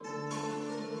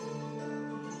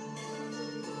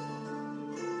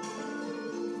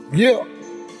Yeah.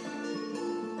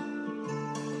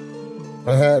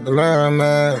 I had to learn,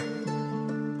 man,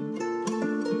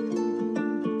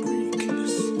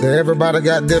 that everybody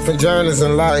got different journeys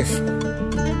in life.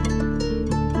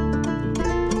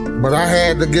 But I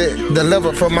had to get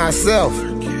delivered from myself.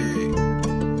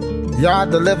 Y'all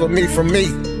delivered me from me.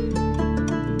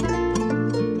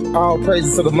 All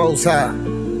praises to the Most High.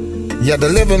 Y'all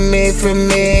delivered me from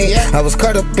me. I was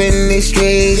caught up in these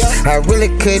streets. I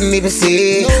really couldn't even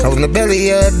see. I was in the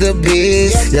belly of the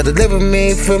beast. Y'all delivered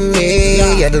me from me.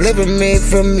 Y'all delivered me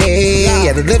from me.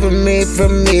 Y'all delivered me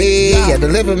from me. Y'all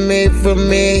delivered me from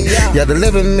me. Y'all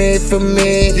delivered me from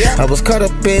me. I was caught up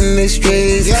in these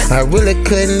streets. I really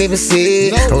couldn't even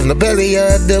see. I was in the belly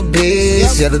of the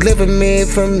beast. Y'all delivered me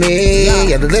from me.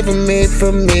 Y'all delivered me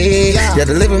from me. Y'all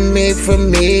delivered me from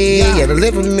me. Y'all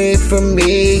delivered me from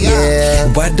me.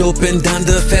 Wide open down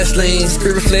the fast lane,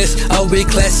 spirit flesh, always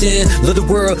clashing. Love the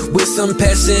world with some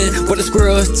passion. What the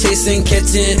squirrels chasing,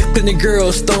 catching. Plenty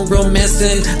girls, stone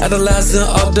romancing. Idolizing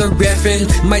all the rapping.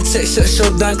 Mic check, shut,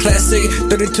 showdown classic.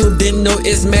 32 didn't know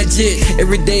it's magic.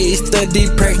 Every day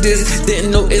study, practice.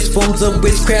 Didn't know it's forms of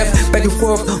witchcraft. Back and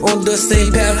forth on the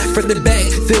same path. Front to back,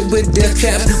 filled with death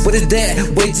traps. What is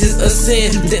that? Wages of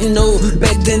sin. Didn't know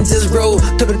back then, just roll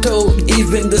toe to toe.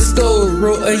 Even the stove.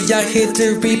 Roehyah here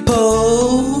to repose.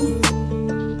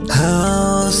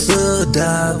 House of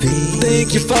Dawid.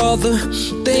 Thank you, Father.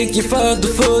 Thank you, Father,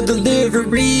 for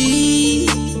delivery.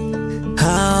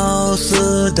 House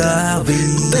of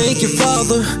Dawid. Thank you,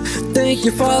 Father. Thank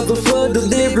you, Father, for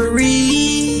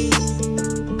delivery.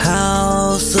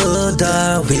 House of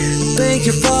Dawid. Thank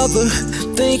you, Father.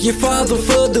 Thank you, Father,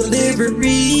 for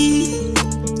delivery.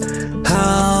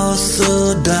 House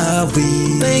of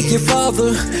Dawid. Thank you,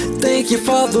 Father. Thank you,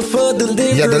 Father, for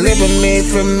delivery. Y'all delivered me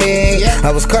from me.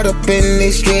 I was caught up in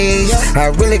these streets. I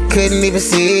really couldn't even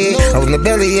see. I was in the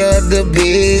belly of the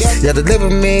beast. Y'all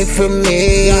delivered me from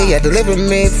me. Y'all delivered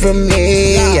me from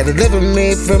me. Y'all delivered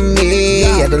me from me.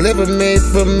 Y'all delivered me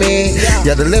from me.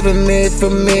 Y'all delivered me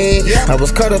from me. I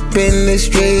was caught up in these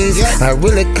streets. I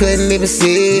really couldn't even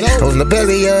see. I was in the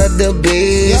belly of the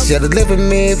beast. Y'all delivered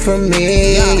me from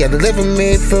me. Y'all delivered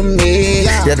me from me.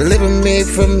 Y'all delivered me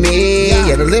from me.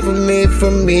 Y'all delivered me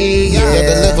from me. Y'all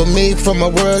delivered me from my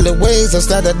worldly ways. I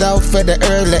started off at an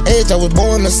early age. I was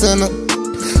born a sinner,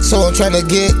 so I'm trying to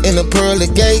get in the pearly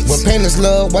gates. When pain is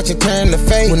love, watch it turn to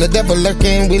fate. When the devil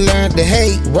lurking, we learn to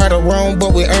hate. Right or wrong,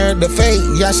 but we earned the fate.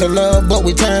 Y'all should love, but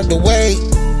we turned away.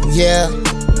 Yeah,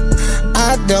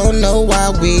 I don't know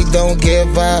why we don't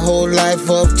give our whole life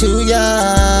up to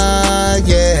y'all.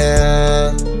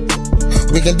 Yeah,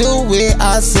 we can do it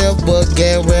ourselves, but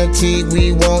guarantee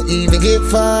we won't even get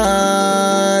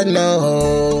far.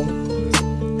 No.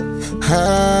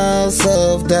 House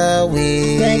of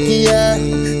Dawid. Thank you,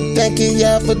 y'all. Thank you,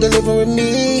 y'all, for delivering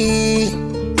me.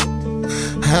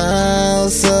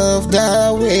 House of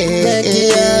Dawid. Thank you,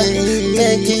 y'all.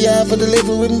 Thank you, y'all, for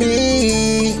delivering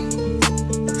me.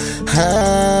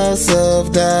 House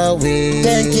of Dawid.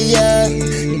 Thank you, y'all.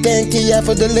 Thank you, y'all,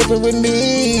 for delivering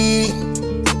me.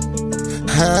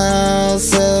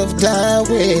 House of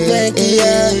Dawid. Thank you,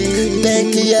 y'all.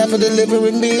 Thank you, y'all, for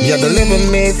delivering me. Y'all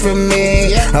delivered me from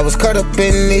me. I was caught up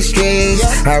in these streets.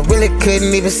 I really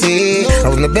couldn't even see. I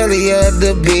was in the belly of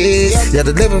the beast. Y'all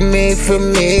delivered me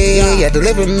from me. Y'all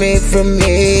delivered me from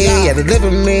me. Y'all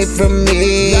delivered me from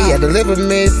me. Y'all delivered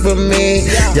me from me.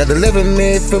 Y'all delivered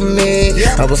me from me.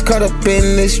 I was caught up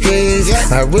in these streets.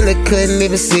 I really couldn't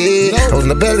even see. I was in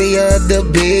the belly of the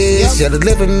beast. Y'all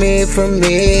delivered me from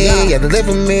me. Y'all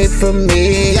delivered me from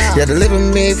me. Y'all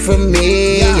delivered me from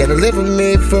me. Y'all delivered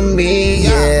me from me.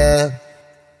 Yeah.